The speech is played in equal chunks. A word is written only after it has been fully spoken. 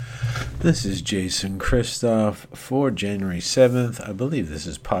This is Jason Christoff for January 7th. I believe this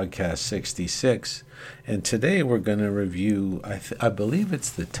is podcast 66. And today we're going to review, I believe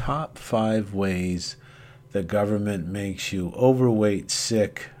it's the top 5 ways the government makes you overweight,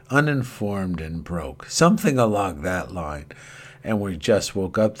 sick, uninformed, and broke. Something along that line. And we just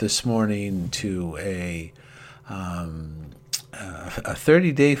woke up this morning to a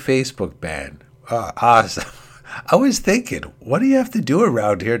 30-day Facebook ban. Awesome. I was thinking, what do you have to do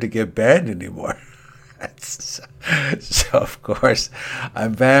around here to get banned anymore? So, of course,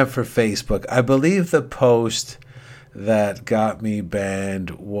 I'm banned for Facebook. I believe the post that got me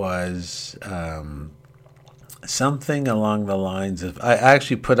banned was something along the lines of, I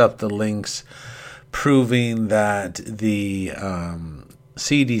actually put up the links proving that the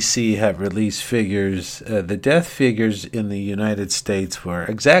CDC have released figures. The death figures in the United States were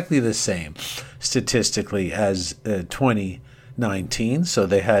exactly the same statistically as 2019. So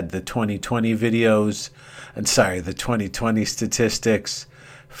they had the 2020 videos, the 2020 statistics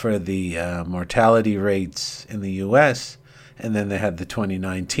for the mortality rates in the U.S., and then they had the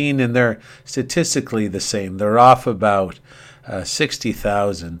 2019, and they're statistically the same. They're off about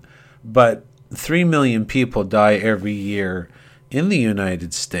 60,000, but 3 million people die every year in the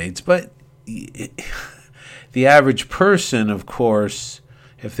United States. But the average person, of course,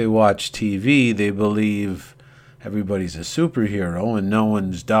 if they watch TV, they believe everybody's a superhero and no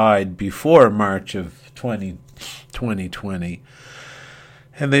one's died before March of 2020.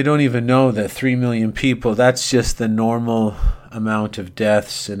 And they don't even know that 3 million people, that's just the normal amount of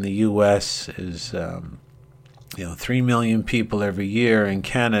deaths in the U.S. is 3 million people every year. In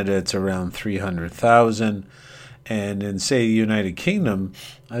Canada, it's around 300,000. And in, say, the United Kingdom,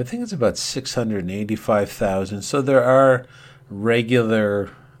 I think it's about 685,000. So there are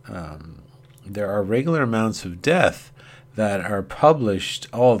regular amounts of death that are published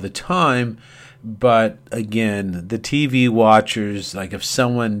all the time. But again, the TV watchers, like if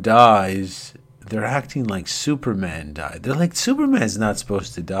someone dies, they're acting like Superman died. They're like, Superman's not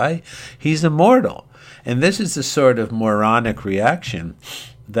supposed to die. He's immortal. And this is the sort of moronic reaction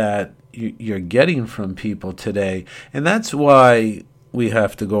that you're getting from people today. And that's why we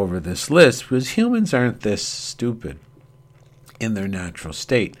have to go over this list, because humans aren't this stupid in their natural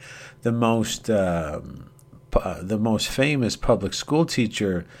state. The most famous public school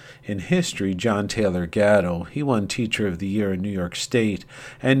teacher in history, John Taylor Gatto, he won Teacher of the Year in New York State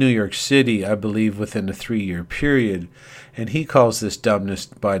and New York City, I believe, within a 3-year period. And he calls this dumbness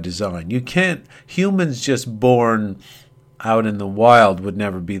by design. Humans just born out in the wild would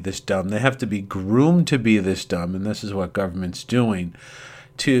never be this dumb. They have to be groomed to be this dumb, and this is what government's doing.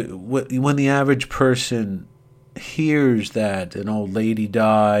 When the average person hears that an old lady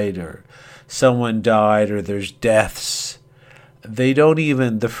died or someone died or there's deaths,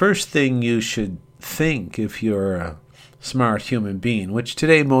 the first thing you should think if you're a smart human being, which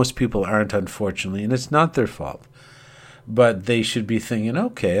today most people aren't, unfortunately, and it's not their fault, but they should be thinking,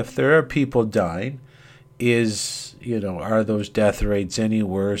 okay, if there are people dying, are those death rates any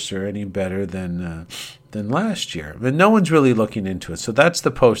worse or any better than last year? But no one's really looking into it. So that's the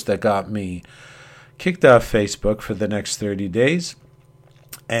post that got me kicked off Facebook for the next 30 days.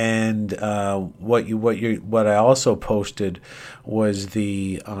 And what I also posted was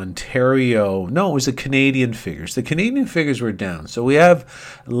the it was the Canadian figures. The Canadian figures were down. So we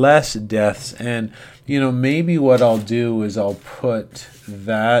have less deaths. And, maybe what I'll do is I'll put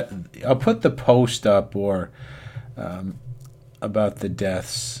the post up or about the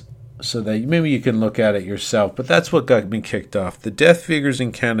deaths so that maybe you can look at it yourself. But that's what got me kicked off. The death figures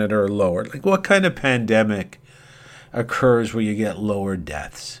in Canada are lower. Like, what kind of pandemic occurs where you get lower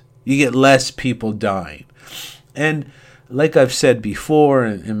deaths? You get less people dying. And like I've said before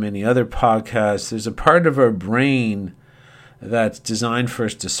in many other podcasts, there's a part of our brain that's designed for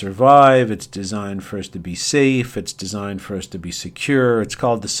us to survive. It's designed for us to be safe. It's designed for us to be secure. It's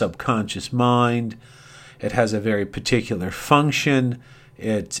called the subconscious mind. It has a very particular function.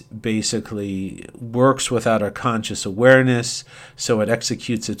 It basically works without our conscious awareness, so it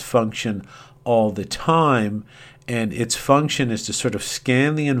executes its function all the time. And its function is to sort of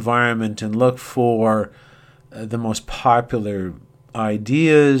scan the environment and look for the most popular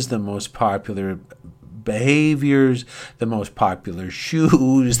ideas, the most popular behaviors, the most popular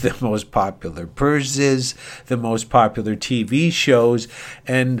shoes, the most popular purses, the most popular TV shows.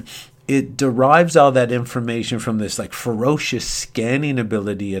 And it derives all that information from this like ferocious scanning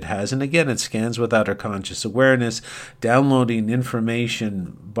ability it has. And again, it scans without our conscious awareness, downloading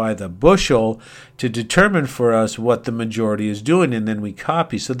information by the bushel to determine for us what the majority is doing, and then we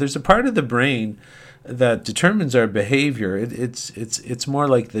copy. So there's a part of the brain that determines our behavior. It's more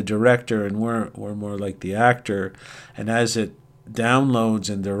like the director, and we're more like the actor. And as it downloads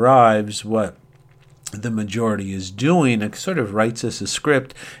and derives what the majority is doing, it sort of writes us a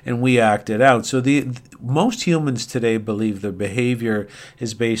script and we act it out. So most humans today believe their behavior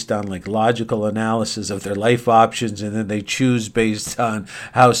is based on like logical analysis of their life options, and then they choose based on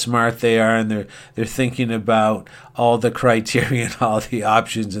how smart they are, and they're thinking about all the criteria and all the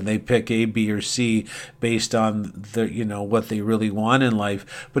options, and they pick A, B, or C based on what they really want in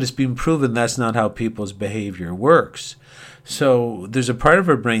life. But it's been proven that's not how people's behavior works. So there's a part of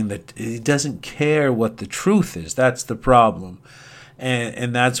our brain that it doesn't care what the truth is. That's the problem.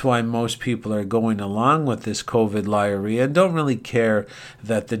 And that's why most people are going along with this COVID liarrhea and don't really care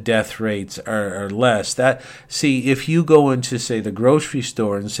that the death rates are less. If you go into, say, the grocery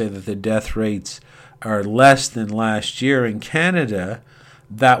store and say that the death rates are less than last year in Canada,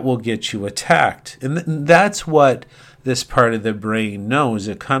 that will get you attacked. And that's what this part of the brain knows.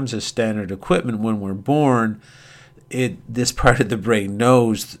 It comes as standard equipment when we're born. This part of the brain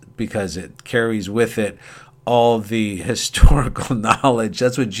knows because it carries with it all the historical knowledge.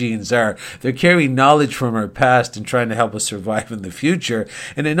 That's what genes are. They're carrying knowledge from our past and trying to help us survive in the future.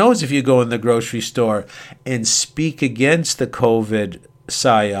 And it knows if you go in the grocery store and speak against the COVID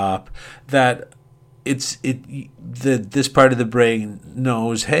psyop, that this part of the brain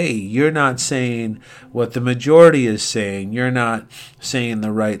knows, hey, you're not saying what the majority is saying. You're not saying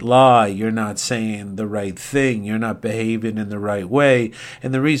the right lie. You're not saying the right thing. You're not behaving in the right way.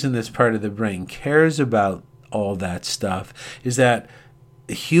 And the reason this part of the brain cares about all that stuff is that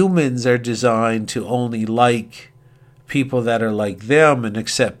humans are designed to only like people that are like them and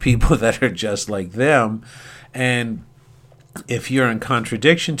accept people that are just like them. And if you're in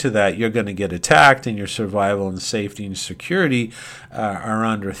contradiction to that, you're going to get attacked, and your survival and safety and security are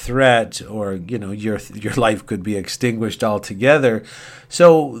under threat, or your life could be extinguished altogether.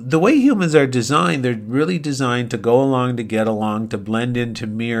 So the way humans are designed, they're really designed to go along, to get along, to blend in, to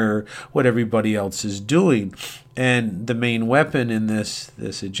mirror what everybody else is doing. And the main weapon in this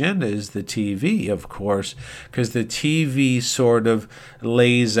agenda is the TV, of course, because the TV sort of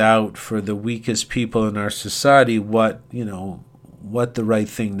lays out for the weakest people in our society what the right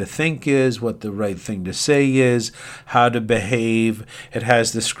thing to think is, what the right thing to say is, how to behave. It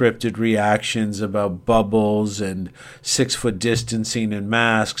has the scripted reactions about bubbles and 6-foot distancing and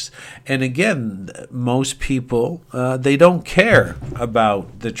masks. And again, most people, they don't care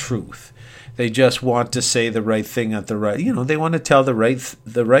about the truth. They just want to say the right thing at the right, they want to tell the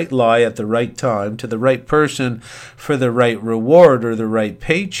right lie at the right time to the right person for the right reward or the right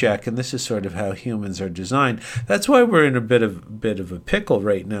paycheck. And this is sort of how humans are designed. That's why we're in a bit of a pickle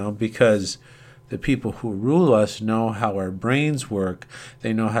right now, because the people who rule us know how our brains work.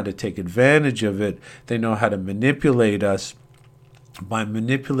 They know how to take advantage of it. They know how to manipulate us by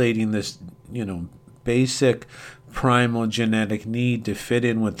manipulating this, basic primal genetic need to fit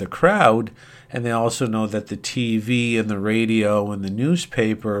in with the crowd. And they also know that the TV and the radio and the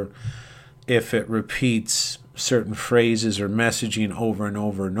newspaper, if it repeats certain phrases or messaging over and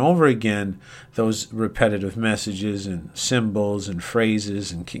over and over again, those repetitive messages and symbols and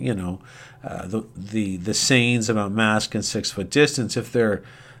phrases and the sayings about mask and 6-foot distance, if they're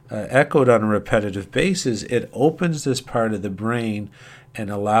echoed on a repetitive basis, it opens this part of the brain and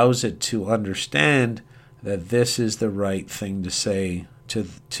allows it to understand that this is the right thing to say to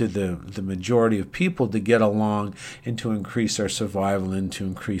the majority of people to get along and to increase our survival and to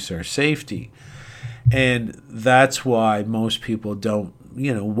increase our safety. And that's why most people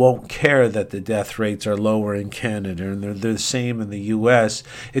won't care that the death rates are lower in Canada and they're the same in the U.S.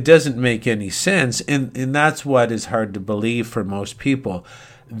 It doesn't make any sense, and that's what is hard to believe for most people.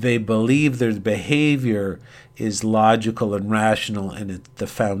 They believe their behavior is logical and rational, and the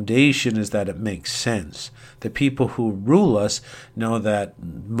foundation is that it makes sense. The people who rule us know that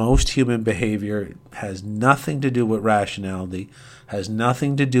most human behavior has nothing to do with rationality, has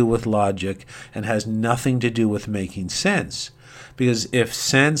nothing to do with logic, and has nothing to do with making sense. Because if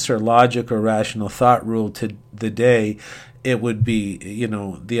sense or logic or rational thought ruled to the day, it would be,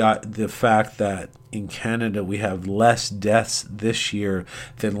 the fact that in Canada we have less deaths this year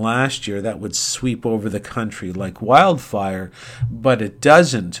than last year. That would sweep over the country like wildfire, but it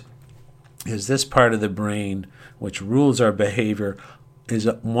doesn't. Is this part of the brain which rules our behavior is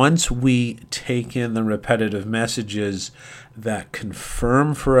once we take in the repetitive messages that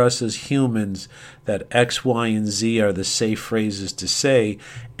confirm for us as humans that X, Y, and Z are the safe phrases to say,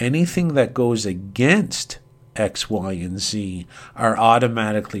 anything that goes against X, Y, and Z are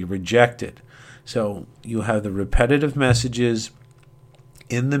automatically rejected. So you have the repetitive messages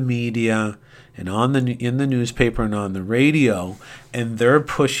in the media, and in the newspaper and on the radio, and they're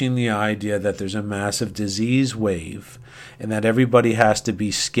pushing the idea that there's a massive disease wave and that everybody has to be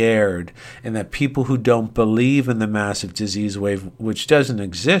scared, and that people who don't believe in the massive disease wave, which doesn't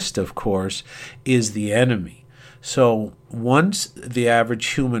exist, of course, is the enemy. So once the average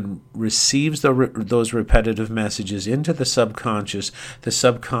human receives those repetitive messages into the subconscious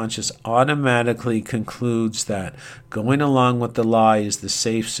automatically concludes that going along with the lie is the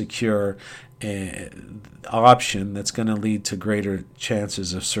safe, secure option that's going to lead to greater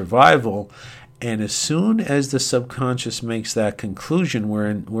chances of survival. And as soon as the subconscious makes that conclusion,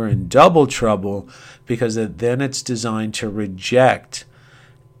 we're in double trouble, because then it's designed to reject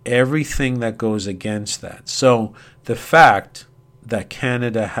everything that goes against that. So the fact that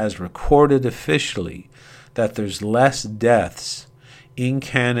Canada has recorded officially that there's less deaths in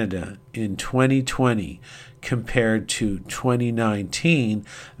Canada in 2020 compared to 2019,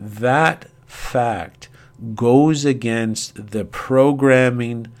 that fact goes against the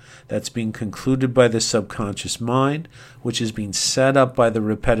programming that's being concluded by the subconscious mind, which is being set up by the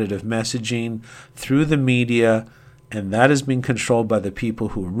repetitive messaging through the media, and that is being controlled by the people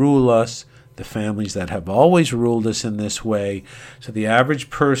who rule us, the families that have always ruled us in this way. So the average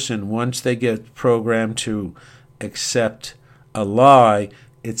person, once they get programmed to accept a lie,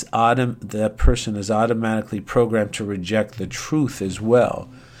 that person is automatically programmed to reject the truth as well.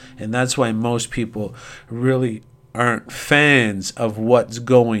 And that's why most people really aren't fans of what's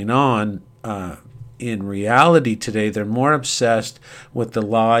going on in reality today. They're more obsessed with the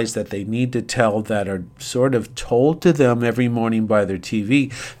lies that they need to tell that are sort of told to them every morning by their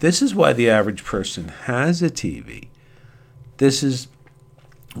TV. This is why the average person has a TV. This is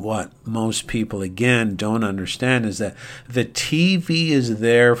what most people, again, don't understand, is that the TV is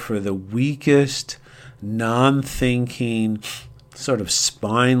there for the weakest, non-thinking, sort of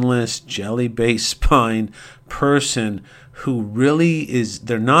spineless, jelly-based spine person who really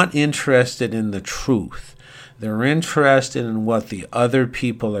they're not interested in the truth. They're interested in what the other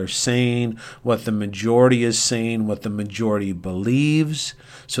people are saying, what the majority is saying, what the majority believes,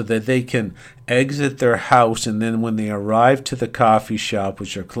 so that they can exit their house, and then when they arrive to the coffee shop,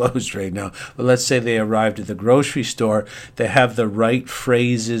 which are closed right now, but let's say they arrived at the grocery store, they have the right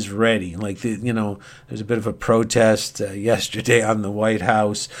phrases ready. Like, there's a bit of a protest yesterday on the White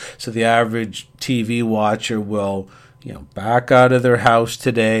House, so the average TV watcher will, back out of their house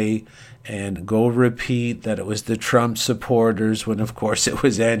today and go repeat that it was the Trump supporters, when of course it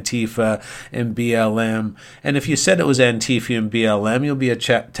was Antifa and BLM. And if you said it was Antifa and BLM, you'll be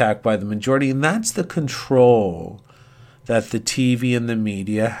attacked by the majority. And that's the control that the TV and the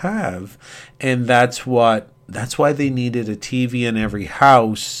media have. And that's why they needed a TV in every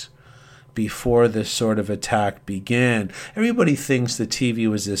house before this sort of attack began. Everybody thinks the TV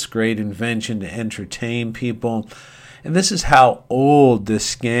was this great invention to entertain people. And this is how old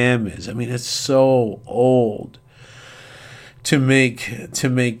this scam is. I mean, it's so old to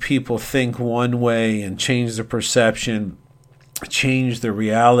make people think one way and change their perception, change their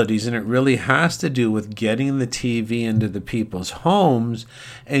realities. And it really has to do with getting the TV into the people's homes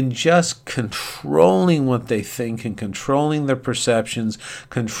and just controlling what they think and controlling their perceptions,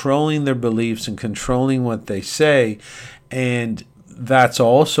 controlling their beliefs, and controlling what they say. And that's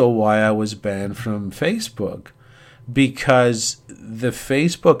also why I was banned from Facebook. Because the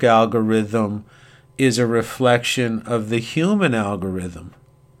Facebook algorithm is a reflection of the human algorithm.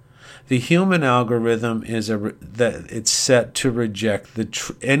 The human algorithm is that it's set to reject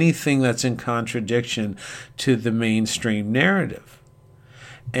anything that's in contradiction to the mainstream narrative.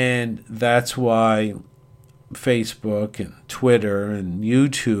 And that's why Facebook and Twitter and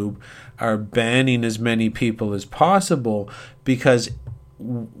YouTube are banning as many people as possible, because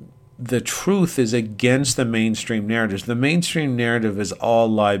the truth is against the mainstream narratives. The mainstream narrative is all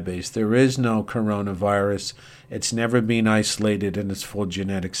lie-based. There is no coronavirus. It's never been isolated in its full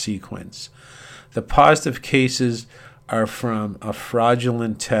genetic sequence. The positive cases are from a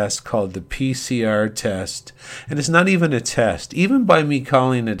fraudulent test called the PCR test. And it's not even a test. Even by me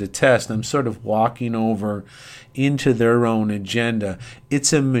calling it a test, I'm sort of walking over into their own agenda.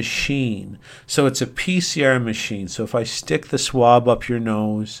 It's a machine. So it's a PCR machine. So if I stick the swab up your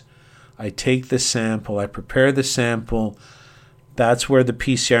nose, I take the sample, I prepare the sample. That's where the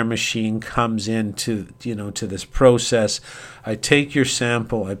PCR machine comes into, to this process. I take your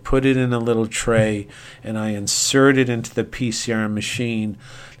sample, I put it in a little tray, and I insert it into the PCR machine.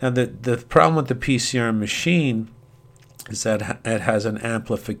 Now, the problem with the PCR machine is that it has an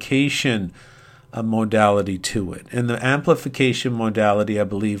amplification modality to it. And the amplification modality, I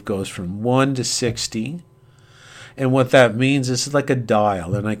believe, goes from 1 to 60. And what that means is it's like a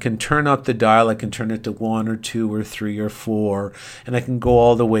dial, and I can turn up the dial. I can turn it to 1 or 2 or 3 or 4, and I can go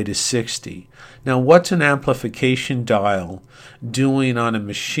all the way to 60. Now, what's an amplification dial doing on a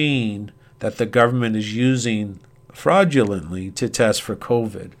machine that the government is using fraudulently to test for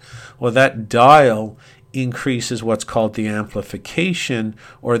COVID? Well, that dial increases what's called the amplification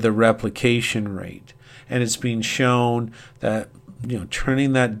or the replication rate. And it's been shown that,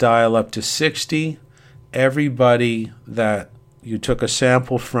 turning that dial up to 60, everybody that you took a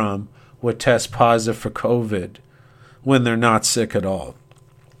sample from would test positive for COVID when they're not sick at all.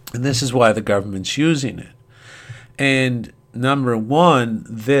 And this is why the government's using it. And number one,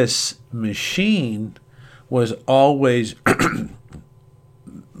 this machine was always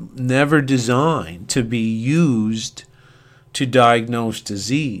never designed to be used to diagnose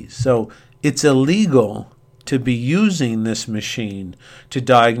disease. So it's illegal to be using this machine to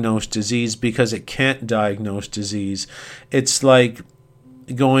diagnose disease because it can't diagnose disease. It's like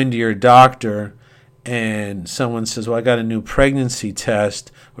going to your doctor and someone says, well, I got a new pregnancy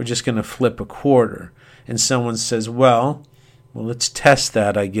test. We're just going to flip a quarter. And someone says, well, let's test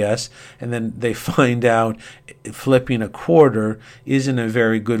that, I guess. And then they find out flipping a quarter isn't a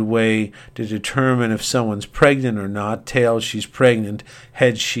very good way to determine if someone's pregnant or not. Tails, she's pregnant.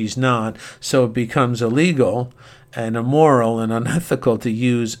 Heads, she's not. So it becomes illegal and immoral and unethical to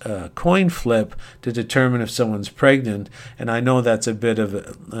use a coin flip to determine if someone's pregnant. And I know that's a bit of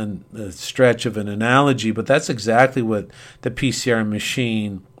a stretch of an analogy, but that's exactly what the PCR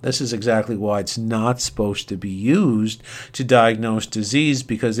machine, this is exactly why it's not supposed to be used to diagnose disease,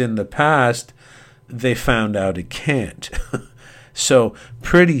 because in the past they found out it can't. So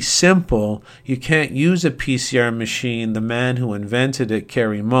pretty simple. You can't use a PCR machine. The man who invented it,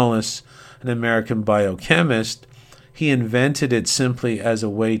 Kary Mullis, an American biochemist, he invented it simply as a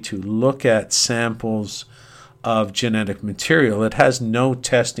way to look at samples of genetic material. It has no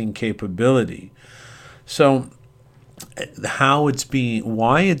testing capability. So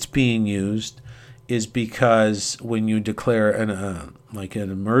why it's being used is because when you declare an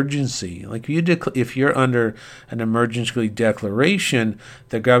emergency, if you're under an emergency declaration,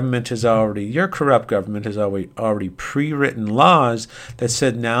 your corrupt government has already pre-written laws that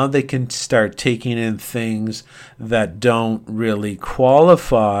said now they can start taking in things that don't really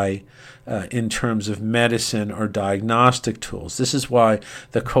qualify in terms of medicine or diagnostic tools. This is why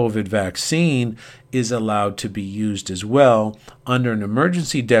the COVID vaccine is allowed to be used as well. Under an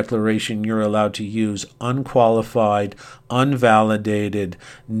emergency declaration, you're allowed to use unqualified, unvalidated,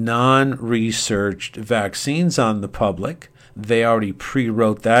 non-researched vaccines on the public. They already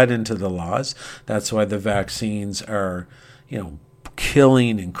pre-wrote that into the laws. That's why the vaccines are,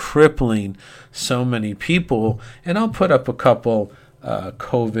 killing and crippling so many people. And I'll put up a couple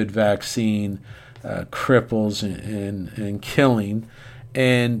COVID vaccine cripples and killing.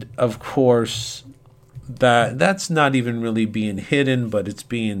 And of course, that's not even really being hidden, but it's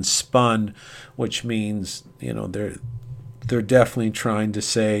being spun, which means, they're definitely trying to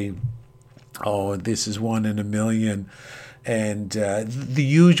say, oh, this is 1 in a million. And the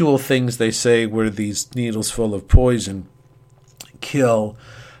usual things they say where these needles full of poison kill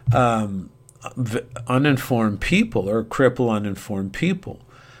uninformed people or cripple uninformed people.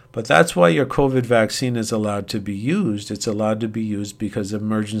 But that's why your COVID vaccine is allowed to be used. It's allowed to be used because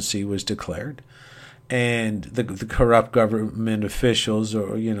emergency was declared. And the corrupt government officials,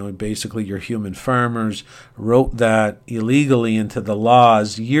 or basically your human farmers, wrote that illegally into the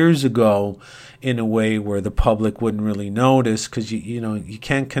laws years ago in a way where the public wouldn't really notice, because you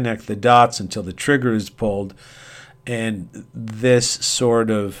can't connect the dots until the trigger is pulled. And this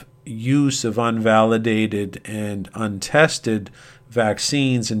sort of use of unvalidated and untested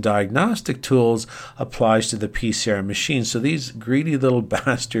vaccines and diagnostic tools applies to the PCR machine. So these greedy little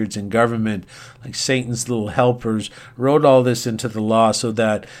bastards in government, like Satan's little helpers, wrote all this into the law so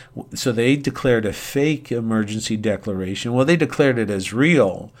they declared a fake emergency declaration. Well, they declared it as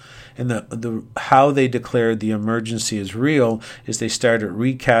real. And how they declared the emergency as real is they started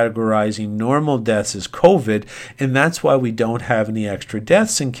recategorizing normal deaths as COVID, and that's why we don't have any extra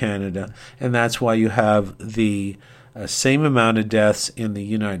deaths in Canada, and that's why you have the same amount of deaths in the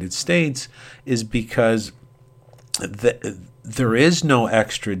United States, is because there is no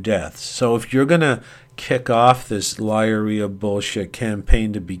extra deaths. So if you're going to kick off this liarly bullshit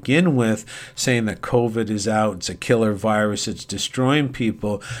campaign to begin with, saying that COVID is out, it's a killer virus, it's destroying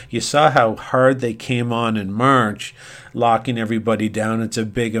people. You saw how hard they came on in March, locking everybody down. It's a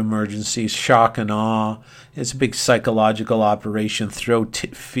big emergency, shock and awe. It's a big psychological operation, throw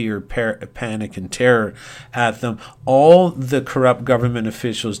fear, panic, and terror at them. All the corrupt government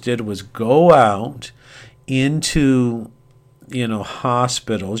officials did was go out into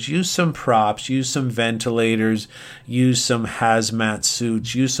hospitals, use some props, use some ventilators, use some hazmat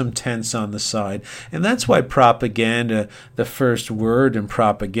suits, use some tents on the side. And that's why propaganda, the first word in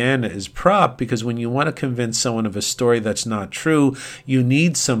propaganda is prop, because when you want to convince someone of a story that's not true, you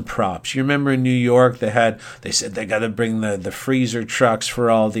need some props. You remember in New York, they said they got to bring the freezer trucks for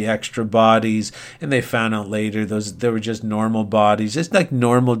all the extra bodies, and they found out later they were just normal bodies. It's like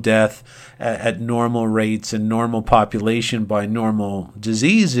normal death at normal rates and normal population by normal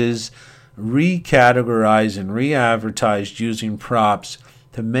diseases, recategorized and re-advertised using props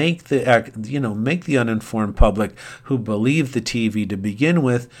to make the uninformed public who believe the TV to begin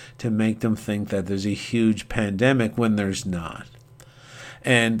with, to make them think that there's a huge pandemic when there's not.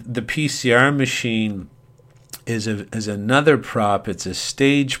 And the PCR machine is another prop. It's a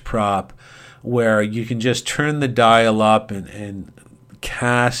stage prop where you can just turn the dial up and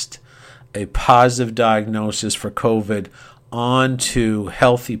cast a positive diagnosis for COVID onto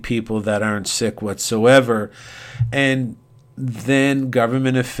healthy people that aren't sick whatsoever. And then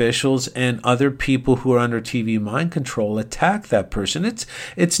government officials and other people who are under TV mind control attack that person.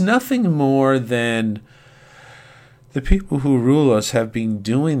 It's nothing more than the people who rule us have been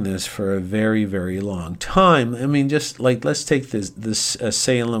doing this for a very, very long time. I mean, just like, let's take this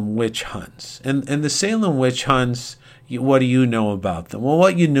Salem witch hunts. And the Salem witch hunts, what do you know about them? Well,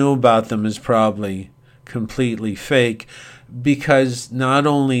 what you knew about them is probably completely fake, because not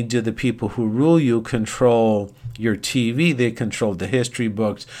only do the people who rule you control your TV, they control the history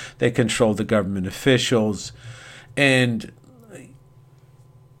books, they control the government officials, and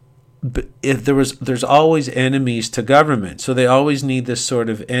if there's always enemies to government, so they always need this sort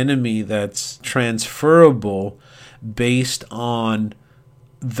of enemy that's transferable based on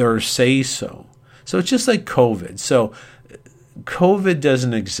their say-so. So it's just like COVID. So COVID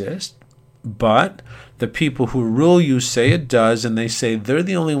doesn't exist, but the people who rule you say it does, and they say they're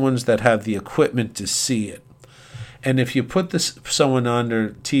the only ones that have the equipment to see it. And if you put someone under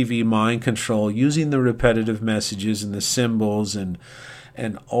TV mind control using the repetitive messages and the symbols and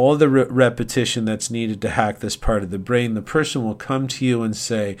all the repetition that's needed to hack this part of the brain, the person will come to you and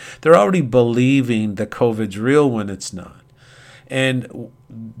say they're already believing that COVID's real when it's not. And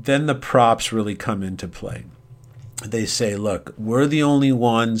then the props really come into play. They say, look, we're the only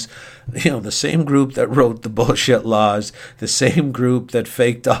ones, the same group that wrote the bullshit laws, the same group that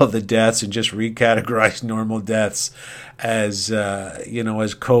faked all the deaths and just recategorized normal deaths as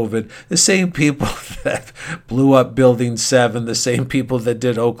COVID, the same people that blew up Building 7, the same people that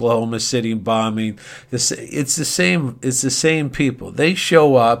did Oklahoma City bombing. It's the same people. They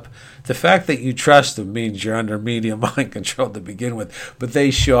show up. The fact that you trust them means you're under media mind control to begin with. But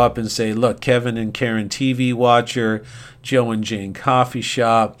they show up and say, look, Kevin and Karen TV watcher, Joe and Jane coffee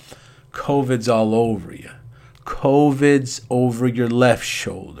shop, COVID's all over you. COVID's over your left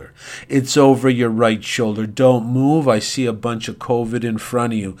shoulder. It's over your right shoulder. Don't move. I see a bunch of COVID in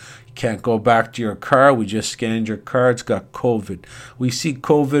front of you. You can't go back to your car. We just scanned your car. It's got COVID. We see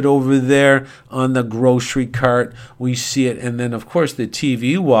COVID over there on the grocery cart. We see it. And then, of course, the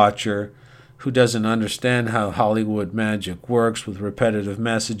TV watcher who doesn't understand how Hollywood magic works with repetitive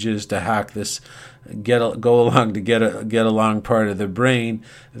messages to hack this get along part of the brain,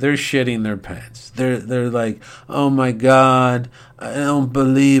 they're shitting their pants. They're like, oh my God, I don't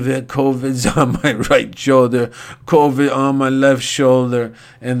believe it. COVID's on my right shoulder, COVID on my left shoulder,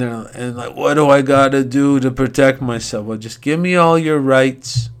 and like, what do I gotta do to protect myself? Well, just give me all your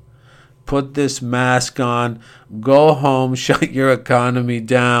rights. Put this mask on. Go home. Shut your economy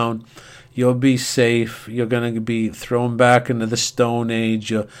down. You'll be safe. You're going to be thrown back into the Stone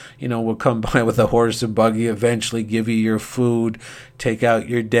Age. We'll come by with a horse and buggy, eventually give you your food, take out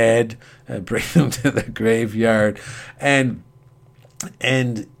your dead, bring them to the graveyard. And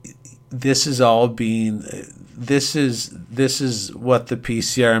this is all being, this is what the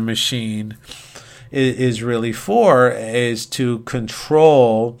PCR machine is really for, is to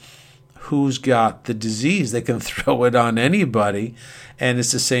control who's got the disease. They can throw it on anybody. And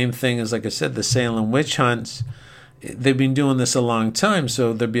it's the same thing as, like I said, the Salem witch hunts. They've been doing this a long time.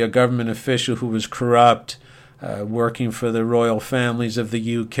 So there'd be a government official who was corrupt, working for the royal families of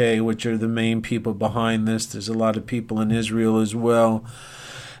the UK, which are the main people behind this. There's a lot of people in Israel as well.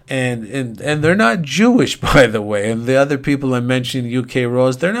 And they're not Jewish, by the way. And the other people I mentioned, UK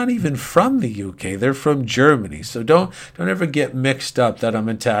royals, they're not even from the UK. They're from Germany. So don't ever get mixed up that I'm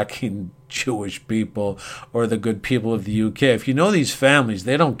attacking Jewish people or the good people of the UK. If you know these families,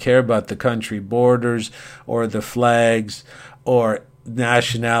 they don't care about the country borders or the flags or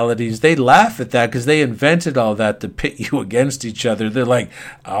nationalities, they laugh at that because they invented all that to pit you against each other. They're like,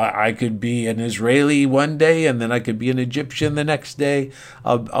 I could be an Israeli one day and then I could be an Egyptian the next day.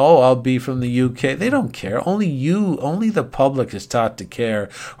 I'll be from the UK. They don't care. Only the public is taught to care,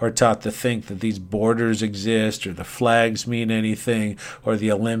 or taught to think that these borders exist, or the flags mean anything, or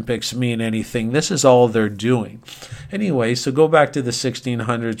the Olympics mean anything. This is all they're doing. Anyway, so go back to the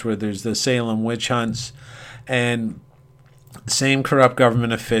 1600s where there's the Salem witch hunts, and same corrupt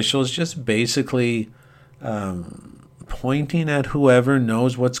government officials just basically pointing at whoever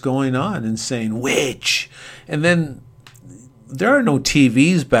knows what's going on and saying, witch. And then there are no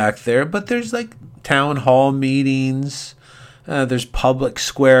TVs back there, but there's like town hall meetings. There's public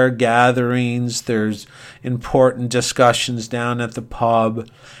square gatherings. There's important discussions down at the pub.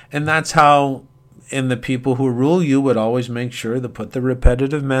 And that's how... And the people who rule you would always make sure to put the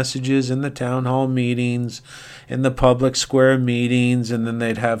repetitive messages in the town hall meetings, in the public square meetings, and then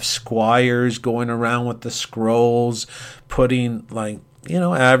they'd have squires going around with the scrolls, putting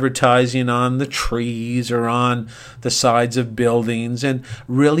advertising on the trees or on the sides of buildings, and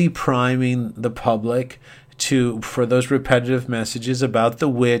really priming the public for those repetitive messages about the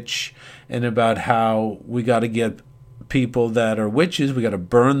witch, and about how we got to get people that are witches, we got to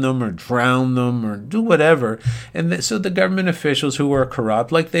burn them or drown them or do whatever. And so the government officials who are corrupt,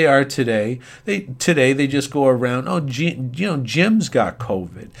 like they are today, they just go around, Jim's got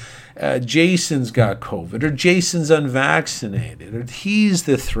COVID, Jason's got COVID, or Jason's unvaccinated, or he's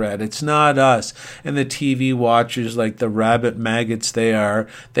the threat, it's not us. And the TV watchers, like the rabbit maggots they are,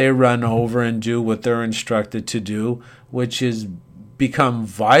 they run over and do what they're instructed to do, which is become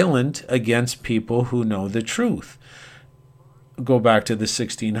violent against people who know the truth. Go back to the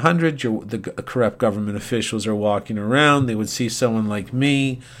 1600s, the corrupt government officials are walking around. They would see someone like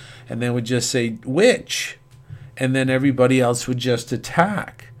me, and they would just say, witch. And then everybody else would just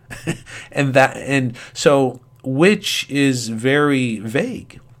attack. and so witch is very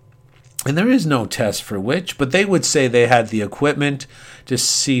vague. And there is no test for witch, but they would say they had the equipment to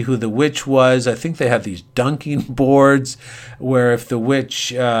see who the witch was. I think they had these dunking boards where if the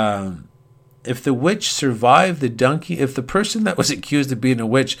witch survived the dunking, if the person that was accused of being a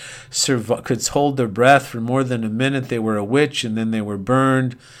witch could hold their breath for more than a minute, they were a witch, and then they were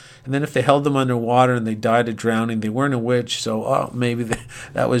burned. And then if they held them underwater and they died of drowning, they weren't a witch. So maybe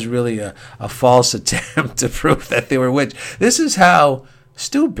that was really a false attempt to prove that they were a witch. This is how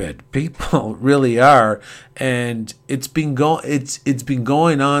stupid people really are, and it's been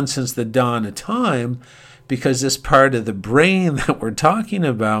going on since the dawn of time. Because this part of the brain that we're talking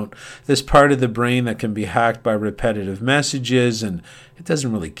about, this part of the brain that can be hacked by repetitive messages, and it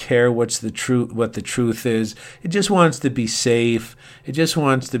doesn't really care what the truth is. It just wants to be safe. It just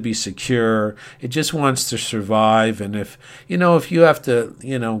wants to be secure. It just wants to survive. And if you have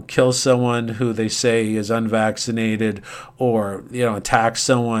to, kill someone who they say is unvaccinated, or, attack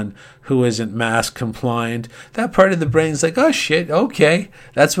someone who isn't mask compliant, that part of the brain's like, oh shit, okay,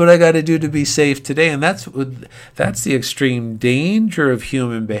 that's what I got to do to be safe today. And that's the extreme danger of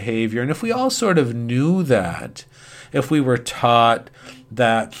human behavior. And if we all sort of knew that, if we were taught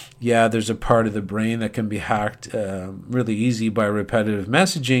that, yeah, there's a part of the brain that can be hacked really easy by repetitive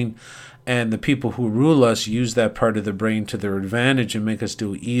messaging, and the people who rule us use that part of the brain to their advantage and make us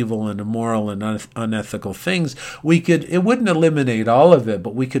do evil and immoral and unethical things, it wouldn't eliminate all of it,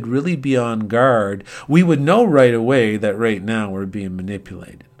 but we could really be on guard. We would know right away that right now we're being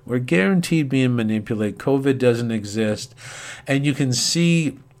manipulated. We're guaranteed being manipulated. COVID doesn't exist. And you can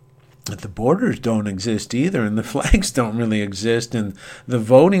see that the borders don't exist either, and the flags don't really exist, and the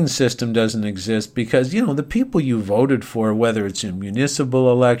voting system doesn't exist because, the people you voted for, whether it's a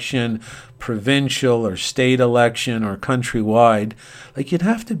municipal election, provincial or state election or countrywide, you'd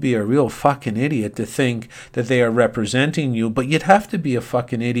have to be a real fucking idiot to think that they are representing you, but you'd have to be a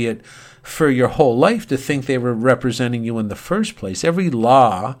fucking idiot for your whole life to think they were representing you in the first place. Every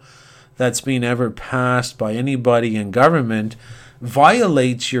law that's been ever passed by anybody in government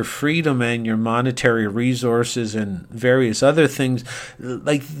violates your freedom and your monetary resources and various other things.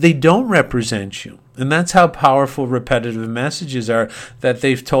 They don't represent you. And that's how powerful repetitive messages are, that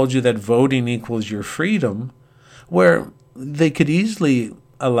they've told you that voting equals your freedom, where they could easily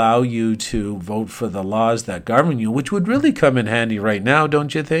allow you to vote for the laws that govern you, which would really come in handy right now,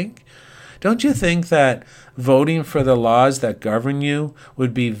 don't you think? Don't you think that voting for the laws that govern you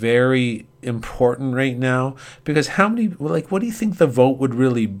would be very important right now? Because what do you think the vote would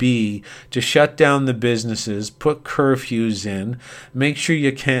really be to shut down the businesses, put curfews in, make sure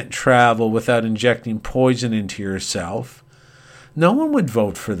you can't travel without injecting poison into yourself? No one would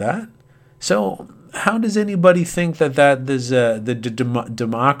vote for that. So how does anybody think that the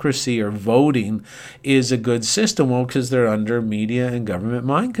democracy or voting is a good system? Well, because they're under media and government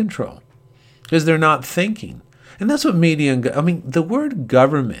mind control, because they're not thinking. And that's what media and the word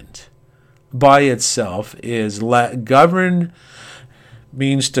government by itself is govern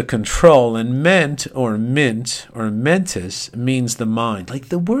means to control, and mint or mentis means the mind. Like,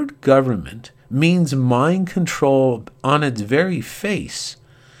 the word government means mind control on its very face.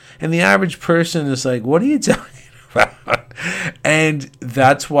 And the average person is like, what are you talking about? And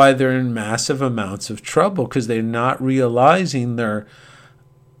that's why they're in massive amounts of trouble, because they're not realizing they're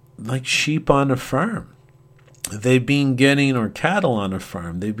like sheep on a farm. They've been getting, or cattle on a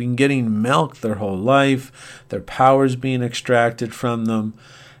farm, they've been getting milk their whole life. Their power's being extracted from them.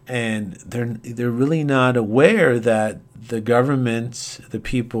 And they're really not aware that the government, the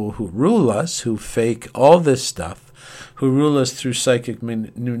people who rule us, who fake all this stuff, who rule us through psychic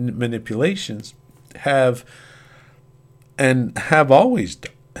manipulations, have always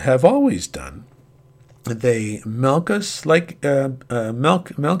done. They milk us like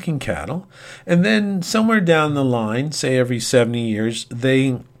milking cattle, and then somewhere down the line, say every 70 years,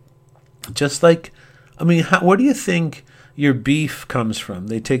 they just like, where do you think your beef comes from?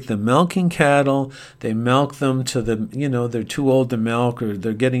 They take the milking cattle, they milk them to they're too old to milk, or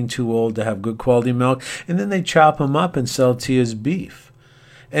they're getting too old to have good quality milk, and then they chop them up and sell it to you as beef.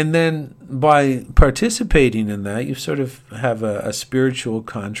 And then by participating in that, you sort of have a spiritual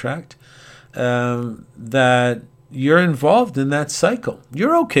contract that you're involved in that cycle.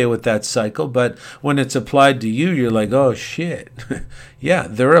 You're okay with that cycle, but when it's applied to you, you're like, oh shit. Yeah,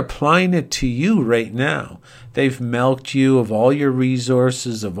 they're applying it to you right now. They've milked you of all your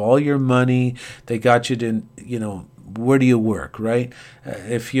resources, of all your money. They got you to, where do you work, right?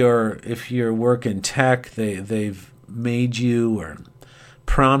 If you're working tech, they've made you or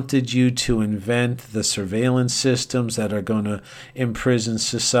prompted you to invent the surveillance systems that are going to imprison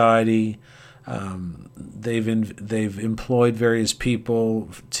society. They've employed various people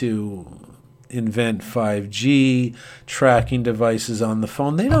to invent 5G tracking devices on the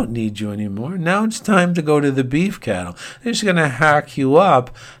phone. They don't need you anymore. Now it's time to go to the beef cattle. They're just going to hack you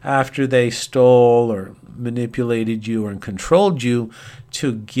up after they stole or manipulated you or controlled you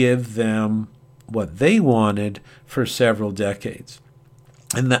to give them what they wanted for several decades.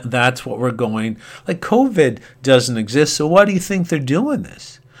 And that's what we're going. Like, COVID doesn't exist, so why do you think they're doing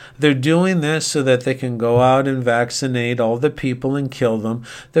this? They're doing this so that they can go out and vaccinate all the people and kill them.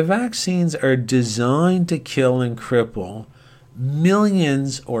 The vaccines are designed to kill and cripple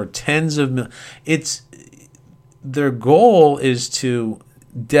millions or tens of millions. Their goal is to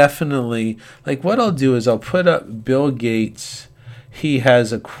definitely, like, what I'll do is I'll put up Bill Gates. He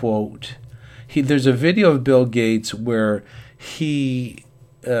has a quote. There's a video of Bill Gates where he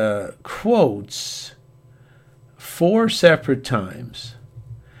quotes 4 separate times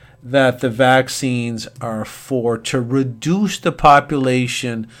that the vaccines are to reduce the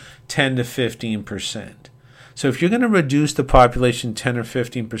population 10 to 15%. So if you're going to reduce the population 10 or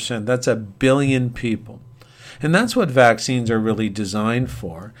 15%, that's 1 billion people. And that's what vaccines are really designed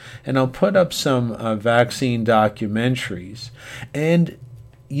for. And I'll put up some vaccine documentaries. And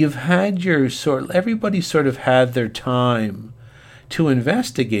you've had everybody sort of had their time to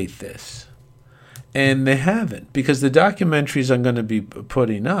investigate this. And they haven't, because the documentaries I'm going to be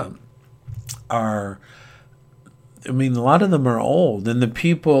putting up are, a lot of them are old. And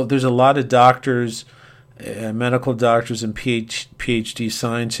there's a lot of doctors, medical doctors and PhD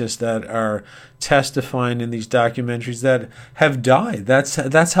scientists that are testifying in these documentaries that have died.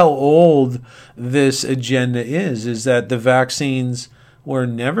 That's how old this agenda is that the vaccines were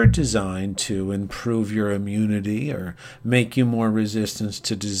never designed to improve your immunity or make you more resistant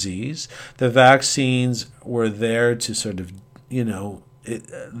to disease. The vaccines were there to sort of,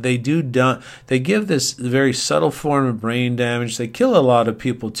 they give this very subtle form of brain damage. They kill a lot of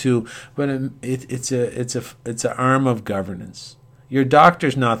people too, but it's an arm of governance. Your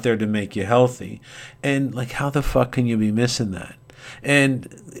doctor's not there to make you healthy, and like, how the fuck can you be missing that? And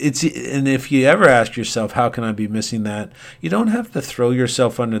if you ever ask yourself, how can I be missing that? You don't have to throw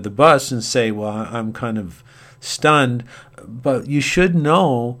yourself under the bus and say, well, I'm kind of stunned. But you should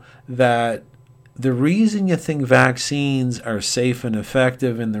know that the reason you think vaccines are safe and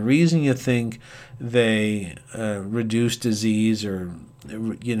effective, and the reason you think they reduce disease or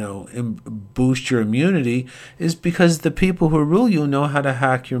boost your immunity, is because the people who rule you know how to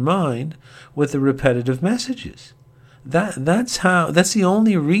hack your mind with the repetitive messages. That's the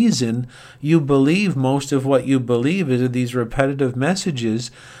only reason you believe most of what you believe is these repetitive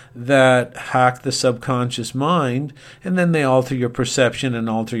messages that hack the subconscious mind, and then they alter your perception and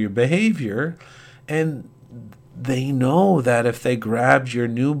alter your behavior. And they know that if they grabbed your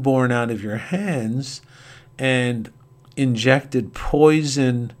newborn out of your hands and injected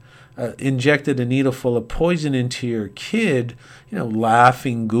a needle full of poison into your kid,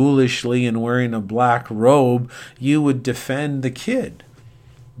 laughing ghoulishly and wearing a black robe, you would defend the kid.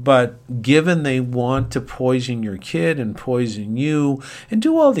 But given they want to poison your kid and poison you and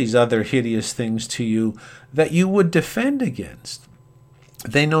do all these other hideous things to you that you would defend against,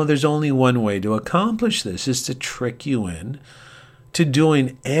 they know there's only one way to accomplish this, is to trick you in to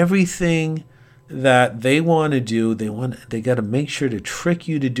doing everything that they want to do. They got to make sure to trick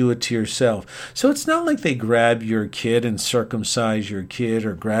you to do it to yourself. So it's not like they grab your kid and circumcise your kid,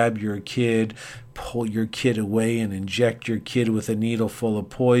 or grab your kid, pull your kid away and inject your kid with a needle full of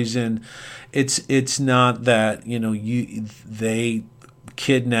poison. It's not that, they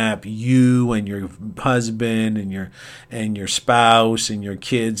kidnap you and your husband and your spouse and your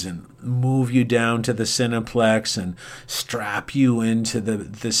kids and move you down to the Cineplex and strap you into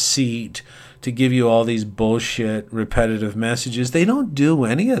the seat to give you all these bullshit repetitive messages. They don't do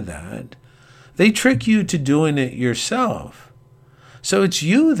any of that. They trick you to doing it yourself. So it's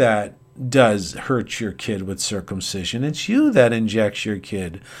you that does hurt your kid with circumcision. It's you that injects your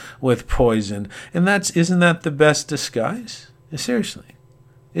kid with poison. And isn't that the best disguise? Seriously.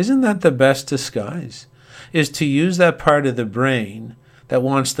 Isn't that the best disguise? Is to use that part of the brain that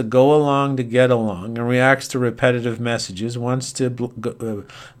wants to go along to get along and reacts to repetitive messages, wants to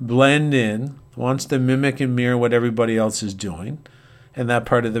blend in, wants to mimic and mirror what everybody else is doing. And that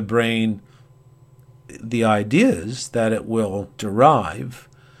part of the brain, the ideas that it will derive,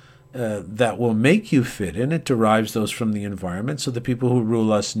 that will make you fit in, it derives those from the environment. So the people who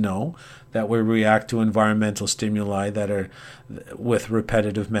rule us know that we react to environmental stimuli that are with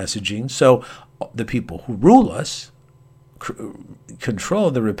repetitive messaging. So the people who rule us control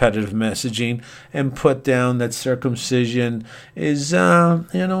the repetitive messaging and put down that circumcision is,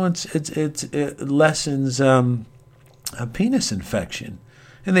 it lessens a penis infection.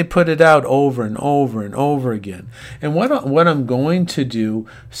 And they put it out over and over and over again. And what I'm going to do,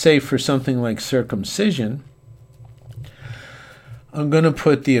 say for something like circumcision, I'm going to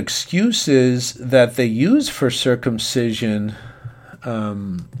put the excuses that they use for circumcision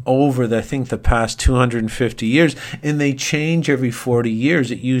over the past 250 years, and they change every 40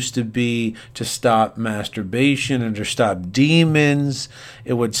 years. It used to be to stop masturbation and to stop demons.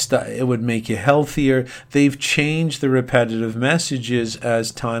 It would make you healthier. They've changed the repetitive messages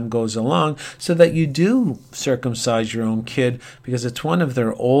as time goes along so that you do circumcise your own kid, because it's one of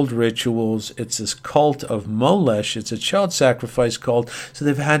their old rituals. It's this cult of Molesh. It's a child sacrifice cult. So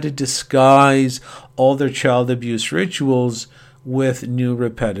they've had to disguise all their child abuse rituals with new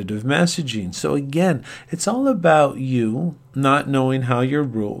repetitive messaging. So again, it's all about you not knowing how you're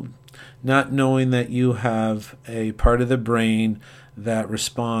ruled, not knowing that you have a part of the brain that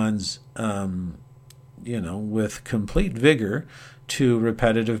responds, with complete vigor to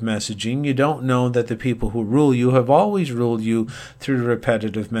repetitive messaging. You don't know that the people who rule you have always ruled you through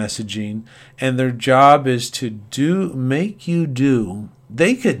repetitive messaging, and their job is to make you do.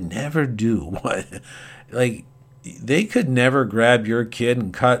 They could never do they could never grab your kid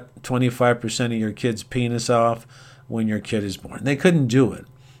and cut 25% of your kid's penis off when your kid is born. They couldn't do it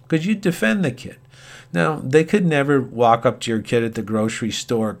because you'd defend the kid. Now, they could never walk up to your kid at the grocery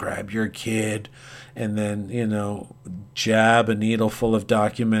store, grab your kid, and then, jab a needle full of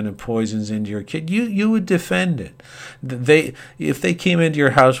documented poisons into your kid. You would defend it. If they came into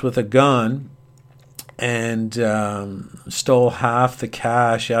your house with a gun and stole half the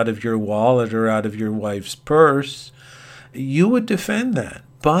cash out of your wallet or out of your wife's purse, you would defend that.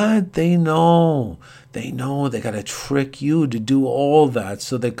 But they know they got to trick you to do all that.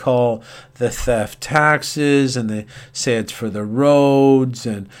 So they call the theft taxes, and they say it's for the roads,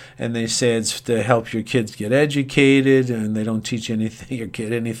 and they say it's to help your kids get educated, and they don't teach your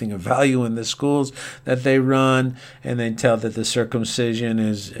kid anything of value in the schools that they run, and they tell that the circumcision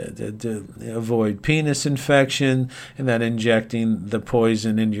is to avoid penis infection, and that injecting the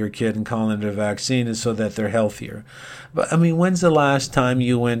poison into your kid and calling it a vaccine is so that they're healthier. But when's the last time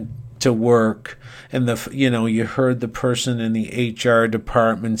you went to work and you heard the person in the HR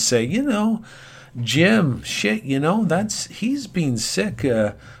department say, Jim, he's been sick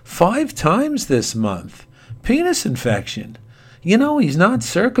 5 times this month, penis infection. He's not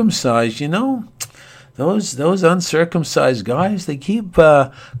circumcised. Those uncircumcised guys, they keep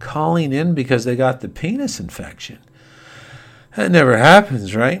calling in because they got the penis infection. That never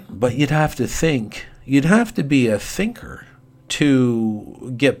happens, right? But you'd have to think. You'd have to be a thinker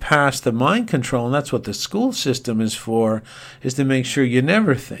to get past the mind control, and that's what the school system is for, is to make sure you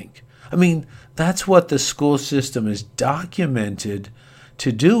never think. That's what the school system is documented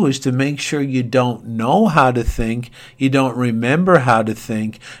to do, is to make sure you don't know how to think, you don't remember how to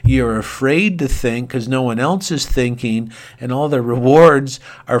think, you're afraid to think because no one else is thinking, and all the rewards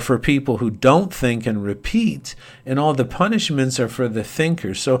are for people who don't think and repeat, and all the punishments are for the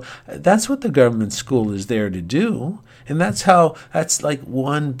thinkers. So that's what the government school is there to do. And that's like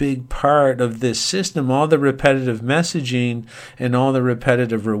one big part of this system. All the repetitive messaging and all the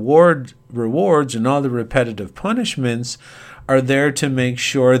repetitive rewards and all the repetitive punishments are there to make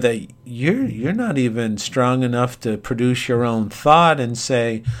sure that you're not even strong enough to produce your own thought and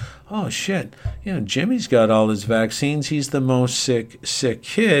say, oh shit, Jimmy's got all his vaccines, he's the most sick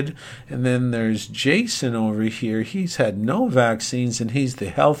kid, and then there's Jason over here, he's had no vaccines and he's the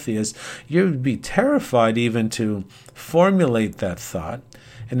healthiest. You'd be terrified even to formulate that thought.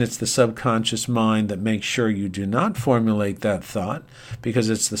 And it's the subconscious mind that makes sure you do not formulate that thought, because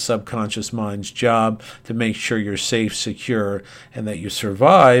it's the subconscious mind's job to make sure you're safe, secure, and that you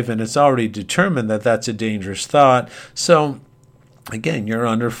survive. And it's already determined that that's a dangerous thought. So, again, you're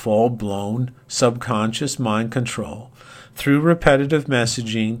under full-blown subconscious mind control through repetitive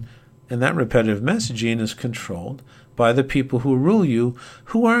messaging. And that repetitive messaging is controlled by the people who rule you,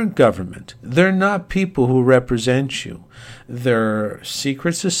 who aren't government. They're not people who represent you. They're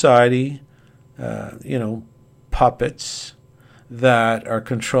secret society, puppets that are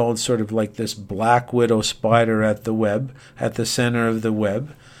controlled sort of like this black widow spider at the center of the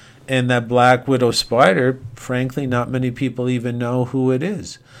web. And that black widow spider, frankly, not many people even know who it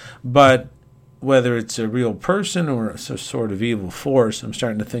is. But whether it's a real person or a sort of evil force, I'm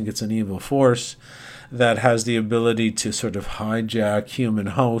starting to think it's an evil force that has the ability to sort of hijack human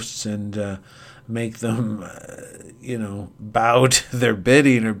hosts and make them, bow to their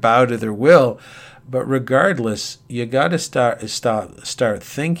bidding or bow to their will. But regardless, you got to start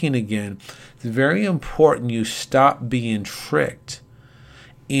thinking again. It's very important you stop being tricked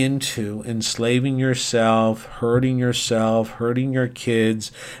into enslaving yourself, hurting your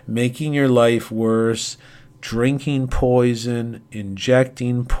kids, making your life worse, drinking poison,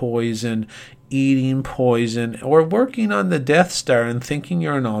 injecting poison, eating poison, or working on the Death Star and thinking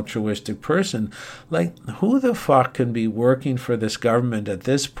you're an altruistic person. Like, who the fuck can be working for this government at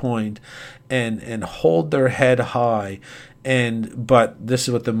this point and hold their head high? But this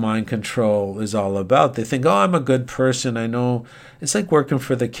is what the mind control is all about. They think, oh, I'm a good person. I know. It's like working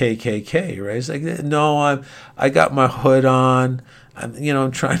for the KKK, right? It's like, no, I got my hood on.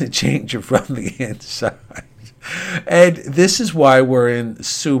 I'm trying to change it from the inside. And this is why we're in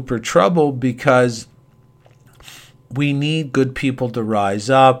super trouble, because we need good people to rise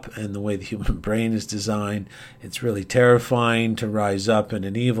up. And the way the human brain is designed, it's really terrifying to rise up in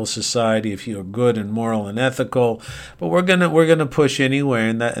an evil society if you're good and moral and ethical. But we're gonna push anywhere,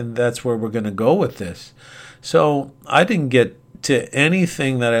 and that's where we're gonna go with this. So I didn't get to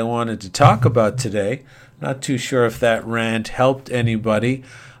anything that I wanted to talk about today. Not too sure if that rant helped anybody.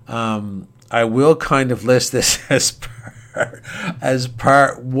 I will kind of list this as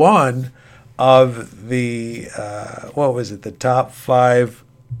part one of the the top five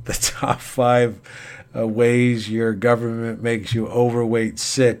ways your government makes you overweight,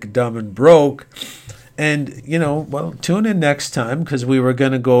 sick, dumb, and broke. And tune in next time, because we were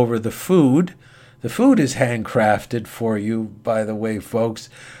going to go over the food. The food is handcrafted for you, by the way, folks.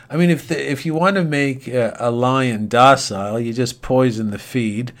 I mean, if you want to make a lion docile, you just poison the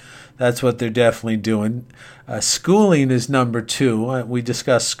feed. That's what they're definitely doing. Schooling is number 2. We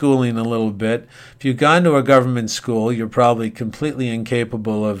discussed schooling a little bit. If you've gone to a government school, you're probably completely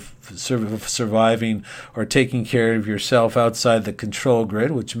incapable of surviving or taking care of yourself outside the control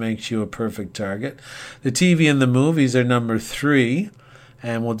grid, which makes you a perfect target. The TV and the movies are number 3,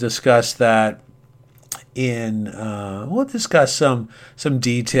 and we'll discuss that we'll discuss some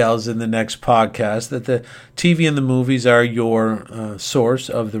details in the next podcast, that the TV and the movies are your source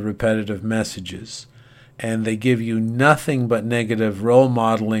of the repetitive messages, and they give you nothing but negative role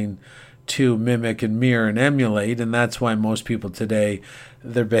modeling to mimic and mirror and emulate. And that's why most people today,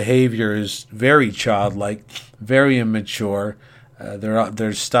 their behavior is very childlike, very immature.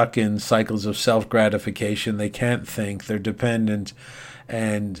 They're stuck in cycles of self-gratification. They can't think. They're dependent.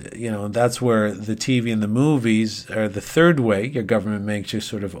 And, that's where the TV and the movies are the third way your government makes you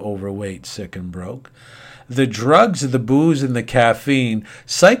sort of overweight, sick, and broke. The drugs, the booze, and the caffeine,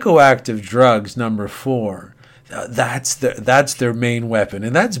 psychoactive drugs, number 4. That's their main weapon.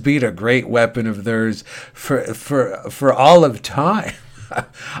 And that's been a great weapon of theirs for all of time.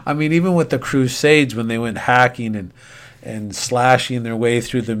 I mean, even with the Crusades, when they went hacking and slashing their way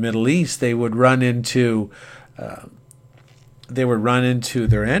through the Middle East, they would run into they would run into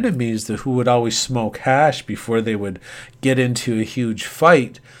their enemies who would always smoke hash before they would get into a huge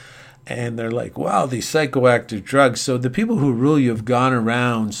fight. And they're like, wow, these psychoactive drugs. So the people who rule you have gone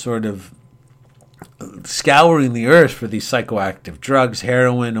around sort of scouring the earth for these psychoactive drugs: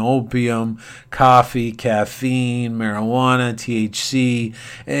 heroin, opium, coffee, caffeine, marijuana, THC,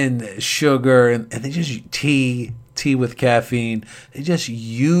 and sugar, and they just tea with caffeine. They just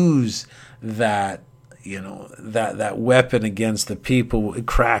use that, that weapon against the people.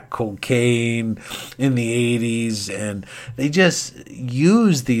 Crack cocaine in the 80s, and they just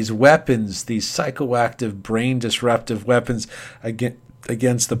use these weapons, these psychoactive, brain disruptive weapons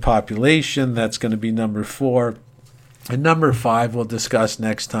against the population. That's going to be number 4. And number 5, we'll discuss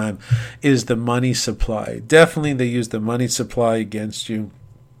next time, is the money supply. Definitely they use the money supply against you.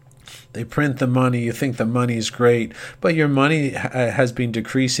 They print the money. You think the money is great, but your money has been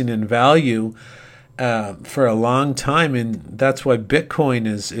decreasing in value for a long time, and that's why Bitcoin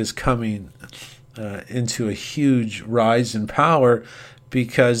is coming into a huge rise in power.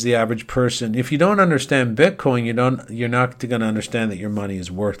 Because the average person, if you don't understand Bitcoin, you're not going to understand that your money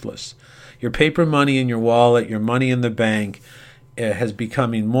is worthless. Your paper money in your wallet, your money in the bank, has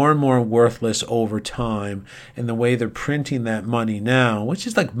becoming more and more worthless over time. And the way they're printing that money now, which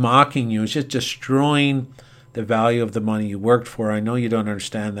is like mocking you, it's just destroying the value of the money you worked for. I know you don't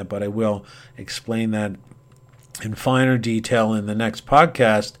understand that, but I will explain that in finer detail in the next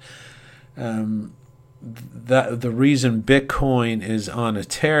podcast. That the reason Bitcoin is on a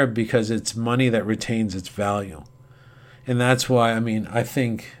tear, because it's money that retains its value. And that's why, I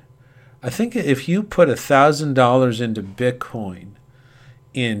think if you put $1,000 into Bitcoin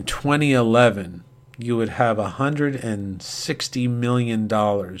in 2011, you would have $160 million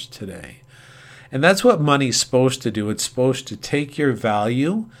today. And that's what money's supposed to do. It's supposed to take your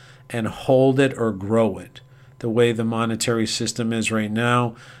value and hold it or grow it. The way the monetary system is right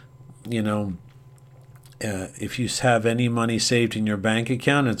now, if you have any money saved in your bank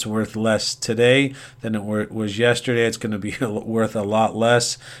account, it's worth less today than it was yesterday. It's going to be worth a lot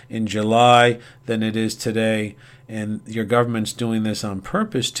less in July than it is today. And your government's doing this on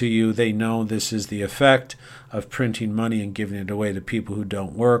purpose to you. They know this is the effect of printing money and giving it away to people who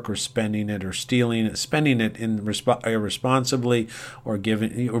don't work, or spending it, or stealing it, spending it irresponsibly, or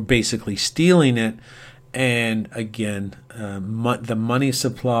basically stealing it. And again, the money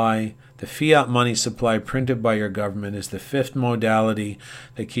supply, the fiat money supply printed by your government, is the 5th modality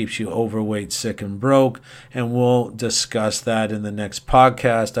that keeps you overweight, sick, and broke. And we'll discuss that in the next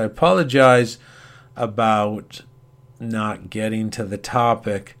podcast. I apologize about not getting to the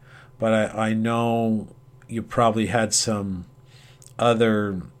topic, but I know you probably had some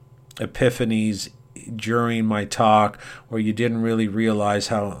other epiphanies during my talk where you didn't really realize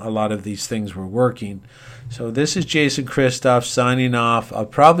how a lot of these things were working. So this is Jason Christoff signing off. I'll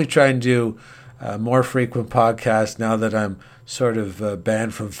probably try and do more frequent podcasts now that I'm sort of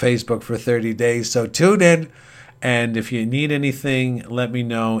banned from Facebook for 30 days. So tune in. And if you need anything, let me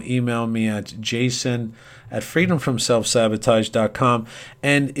know. Email me at jason@freedomfromselfsabotage.com.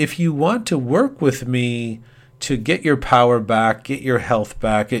 And if you want to work with me to get your power back, get your health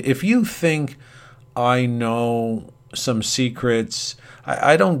back, if you think I know some secrets,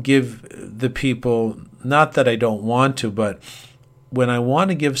 I don't give the people, not that I don't want to, but when I want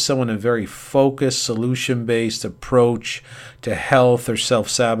to give someone a very focused, solution-based approach to health or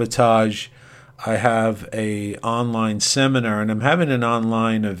self-sabotage, I have a online seminar, and I'm having an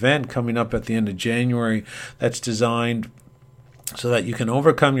online event coming up at the end of January that's designed so that you can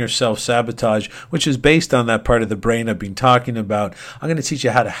overcome your self-sabotage, which is based on that part of the brain I've been talking about. I'm going to teach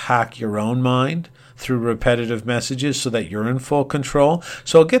you how to hack your own mind through repetitive messages so that you're in full control.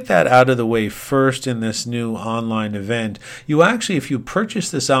 So I'll get that out of the way first in this new online event. You actually, if you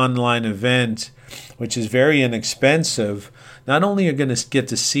purchase this online event, which is very inexpensive, not only are you going to get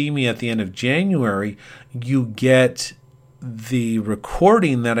to see me at the end of January, you get the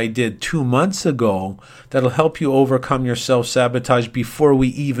recording that I did 2 months ago that'll help you overcome your self-sabotage before we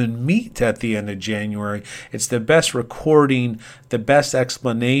even meet at the end of January. It's the best recording, the best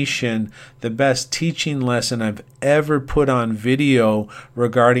explanation, the best teaching lesson I've ever put on video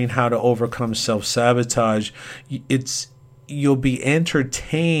regarding how to overcome self-sabotage. You'll be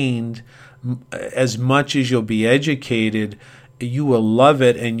entertained as much as you'll be educated. You will love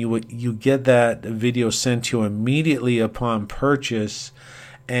it, and you get that video sent to you immediately upon purchase.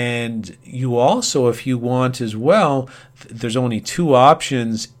 And you also, if you want as well, there's only 2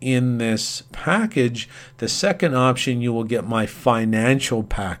 options in this package. The second option, you will get my financial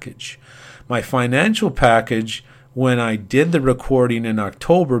package. My financial package when I did the recording in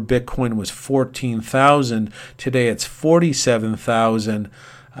October, Bitcoin was 14,000. Today it's 47,000.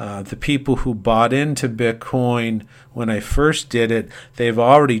 The people who bought into Bitcoin when I first did it, they've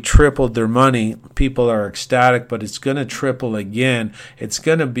already tripled their money. People are ecstatic, but it's going to triple again. It's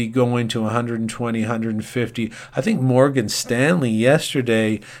going to be going to 120, 150. I think Morgan Stanley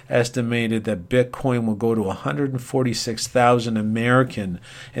yesterday estimated that Bitcoin will go to 146,000 American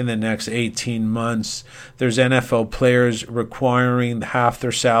in the next 18 months. There's NFL players requiring half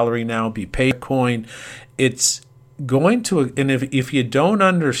their salary now be paid Bitcoin. It's going to, and if you don't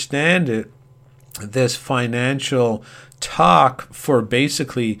understand it, this financial talk for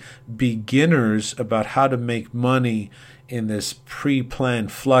basically beginners about how to make money in this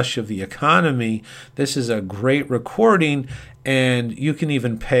pre-planned flush of the economy, this is a great recording, and you can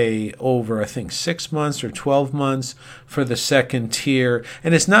even pay over, I think, 6 months or 12 months for the second tier,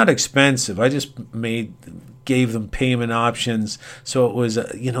 and it's not expensive. I just gave them payment options so it was,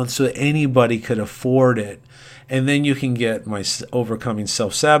 so anybody could afford it. And then you can get my overcoming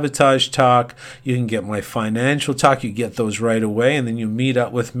self-sabotage talk. You can get my financial talk. You get those right away. And then you meet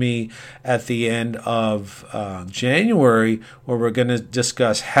up with me at the end of January, where we're going to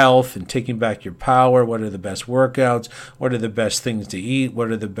discuss health and taking back your power. What are the best workouts? What are the best things to eat? What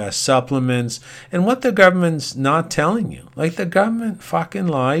are the best supplements? And what the government's not telling you. Like, the government fucking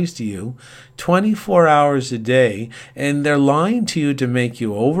lies to you 24 hours a day. And they're lying to you to make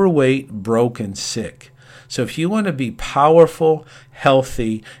you overweight, broke, and sick. So if you want to be powerful,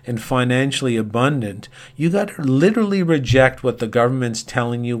 healthy, and financially abundant, you got to literally reject what the government's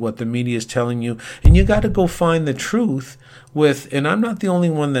telling you, what the media is telling you, and you got to go find the truth and I'm not the only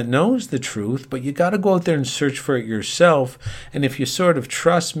one that knows the truth, but you got to go out there and search for it yourself. And if you sort of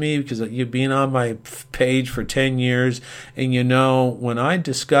trust me, because you've been on my page for 10 years, and when I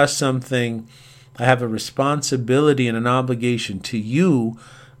discuss something, I have a responsibility and an obligation to you,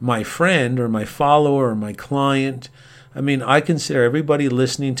 my friend or my follower or my client. I mean, I consider everybody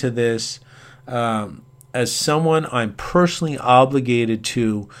listening to this as someone I'm personally obligated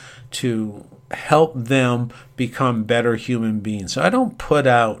to help them become better human beings. So I don't put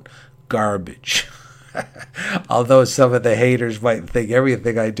out garbage. Although some of the haters might think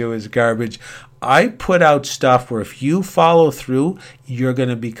everything I do is garbage, I put out stuff where if you follow through, you're going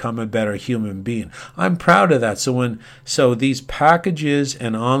to become a better human being. I'm proud of that. So these packages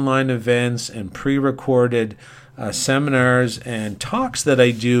and online events and pre-recorded seminars and talks that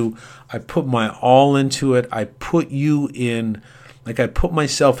I do, I put my all into it. I put you in. Like, I put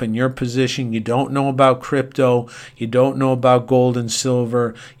myself in your position. You don't know about crypto. You don't know about gold and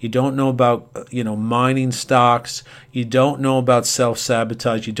silver. You don't know about, mining stocks. You don't know about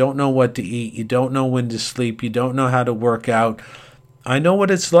self-sabotage. You don't know what to eat. You don't know when to sleep. You don't know how to work out. I know what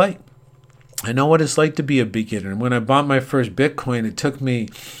it's like. I know what it's like to be a beginner. And when I bought my first Bitcoin, it took me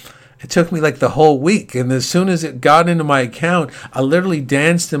like the whole week. And as soon as it got into my account, I literally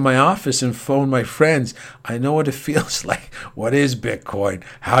danced in my office and phoned my friends. I know what it feels like. What is Bitcoin?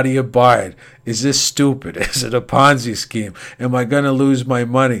 How do you buy it? Is this stupid? Is it a Ponzi scheme? Am I going to lose my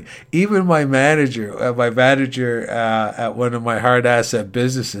money? Even my manager at one of my hard asset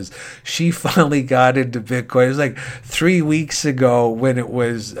businesses, she finally got into Bitcoin. It was like 3 weeks ago when it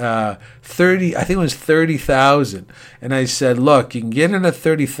was 30,000. And I said, look, you can get in at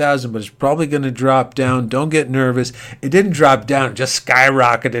 30,000, but it's probably going to drop down. Don't get nervous. It didn't drop down, it just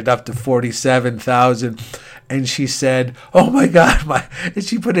skyrocketed up to 47,000. And she said, oh my God, and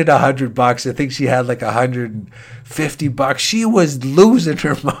she put in $100. I think she had like $150. She was losing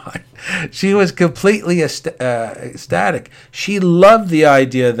her mind. She was completely ecstatic. She loved the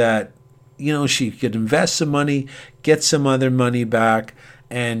idea that, she could invest some money, get some other money back.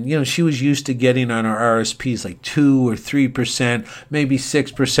 And, she was used to getting on her RSPs like 2 or 3%, maybe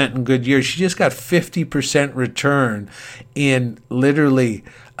 6% in good years. She just got 50% return in literally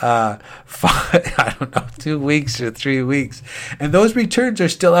 2 weeks or 3 weeks. And those returns are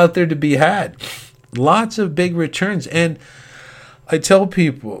still out there to be had. Lots of big returns. And I tell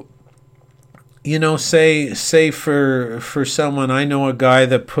people, say for someone, I know a guy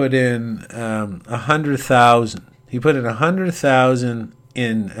that put in 100,000. He put in 100,000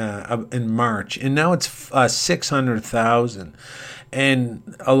 in March, and now it's 600,000.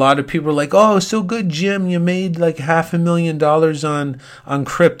 And a lot of people are like, oh, so good, Jim, you made like $500,000 on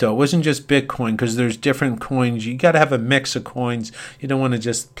crypto. It wasn't just Bitcoin, because there's different coins. You got to have a mix of coins. You don't want to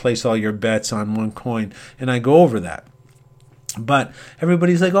just place all your bets on one coin. And I go over that. But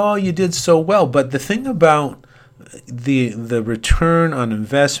everybody's like, oh, you did so well. But the thing about the return on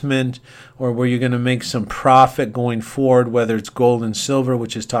investment, or where you're going to make some profit going forward, whether it's gold and silver,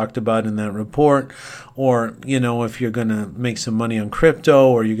 which is talked about in that report, or if you're going to make some money on crypto,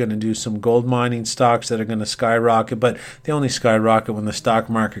 or you're going to do some gold mining stocks that are going to skyrocket, but they only skyrocket when the stock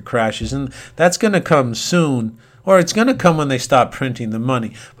market crashes, and that's going to come soon, or it's going to come when they stop printing the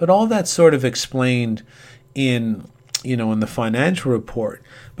money. But all that's sort of explained in the financial report.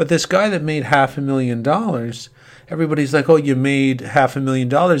 But this guy that made $500,000, everybody's like, oh, you made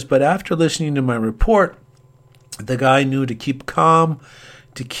 $500,000. But after listening to my report, the guy knew to keep calm,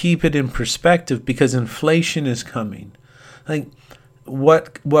 to keep it in perspective, because inflation is coming. Like,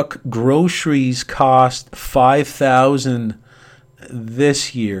 what groceries cost $5,000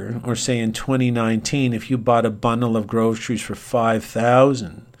 this year, or say in 2019, if you bought a bundle of groceries for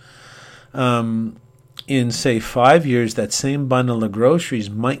 $5,000, in say 5 years, that same bundle of groceries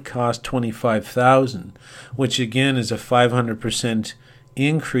might cost $25,000, which again is a 500%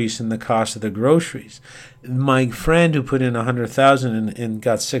 increase in the cost of the groceries. My friend who put in $100,000 and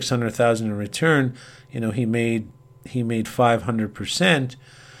got $600,000 in return, he made 500%.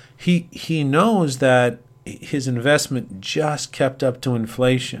 He knows that his investment just kept up to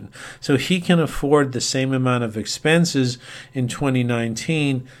inflation. So he can afford the same amount of expenses in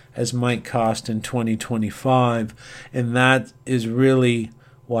 2019 as might cost in 2025. And that is really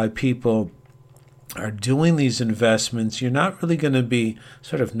why people are doing these investments. You're not really going to be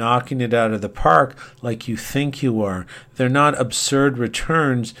sort of knocking it out of the park like you think you are. They're not absurd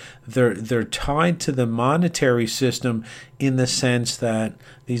returns. They're tied to the monetary system in the sense that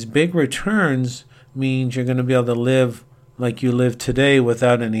these big returns means you're going to be able to live like you live today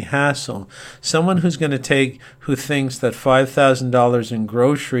without any hassle. Someone who thinks that $5,000 in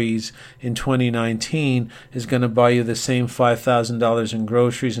groceries in 2019 is going to buy you the same $5,000 in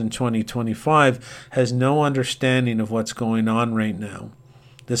groceries in 2025 has no understanding of what's going on right now.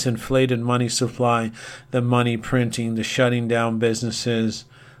 This inflated money supply, the money printing, the shutting down businesses,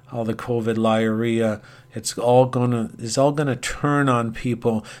 all the COVID diarrhea, it's all gonna turn on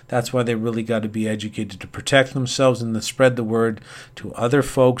people. That's why they really got to be educated to protect themselves and to spread the word to other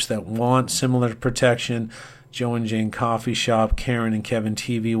folks that want similar protection. Joe and Jane Coffee Shop, Karen and Kevin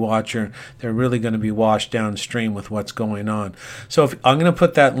TV Watcher, they're really going to be washed downstream with what's going on. So I'm going to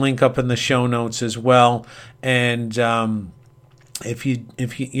put that link up in the show notes as well. And if you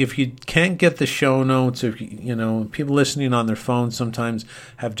can't get the show notes, if people listening on their phones sometimes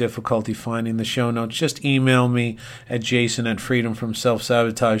have difficulty finding the show notes, just email me at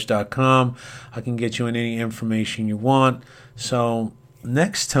jason@freedomfromselfsabotage.com. I can get you any information you want. So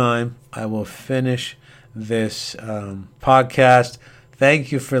next time I will finish this podcast.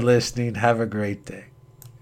 Thank you for listening. Have a great day.